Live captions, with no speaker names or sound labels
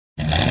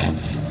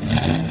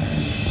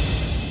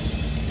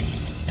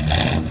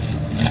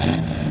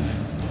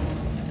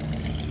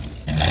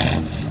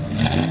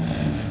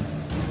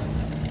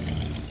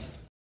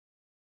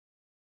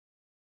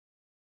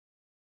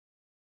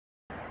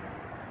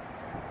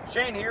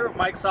Shane here with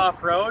Mike's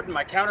Off-Road and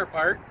my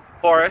counterpart,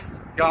 Forrest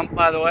Gump,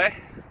 by the way.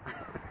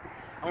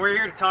 And we're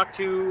here to talk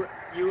to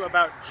you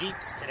about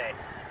Jeeps today.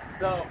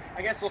 So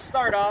I guess we'll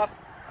start off.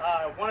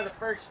 One of the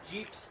first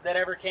Jeeps that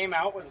ever came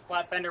out was a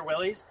flat fender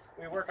Willys.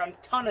 We work on a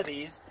ton of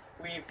these.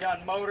 We've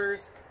done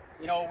motors.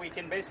 You know, we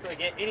can basically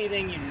get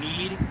anything you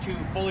need to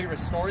fully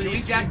restore these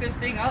Jeeps. Can we jack this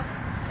thing up?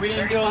 We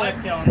didn't do a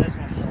lift hill on this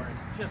one for us.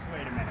 Just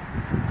wait a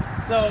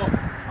minute. So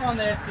on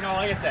this, you know,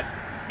 like I said,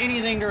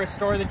 anything to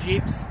restore the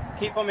Jeeps,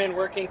 keep them in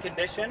working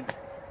condition.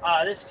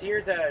 This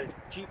here's a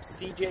Jeep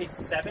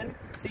CJ7.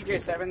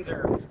 CJ7s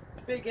are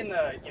big in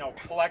the, you know,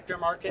 collector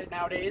market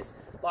nowadays.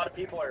 A lot of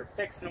people are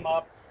fixing them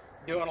up,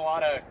 doing a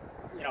lot of,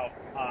 you know,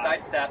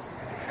 side steps.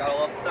 Gotta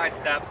love the side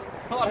steps.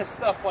 A lot of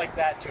stuff like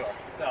that to them.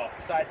 So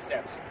side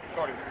steps,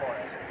 according to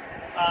Forrest.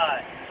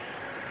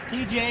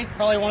 TJ,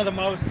 probably one of the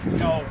most, you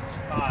know,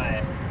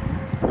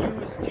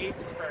 used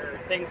Jeeps for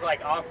things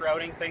like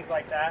off-roading, things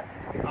like that.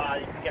 You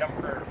can get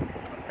them for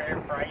a fair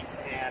price,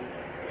 and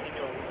you can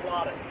do a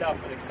lot of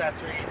stuff with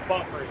accessories,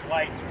 bumpers,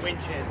 lights,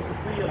 winches,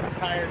 wheels,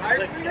 tires,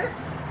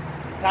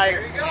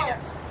 tire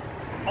swingers,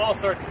 all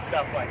sorts of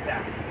stuff like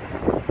that.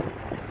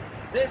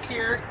 This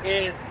here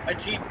is a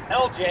Jeep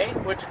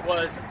LJ, which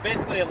was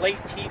basically a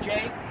late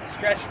TJ,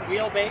 stretched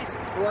wheelbase.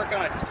 We work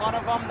on a ton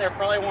of them. They're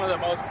probably one of the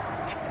most,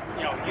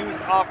 you know,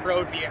 used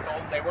off-road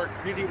vehicles. They work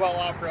really well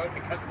off-road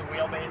because of the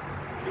wheelbase.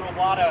 Do a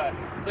lot of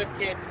lift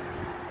kits,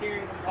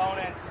 steering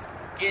components,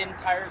 in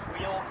tires,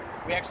 wheels.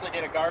 We actually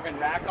did a Garvin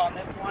rack on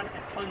this one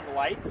and tons of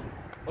lights.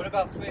 What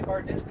about sway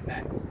bar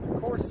disconnects? Of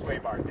course, sway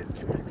bar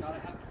disconnects. Gotta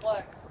have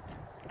flex.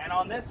 And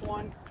on this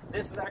one,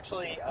 this is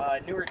actually a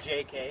newer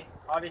JK.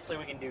 Obviously,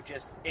 we can do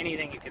just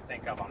anything you could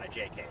think of on a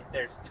JK.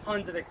 There's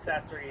tons of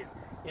accessories,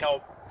 you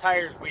know,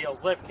 tires,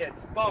 wheels, lift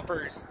kits,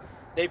 bumpers.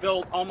 They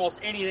build almost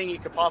anything you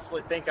could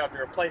possibly think of to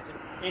replace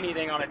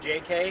anything on a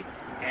JK,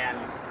 and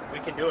we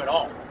can do it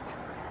all.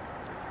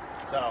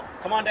 So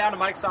come on down to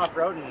Mike's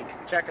Off-Road and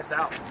check us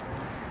out.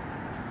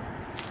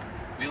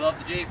 We love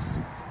the Jeeps.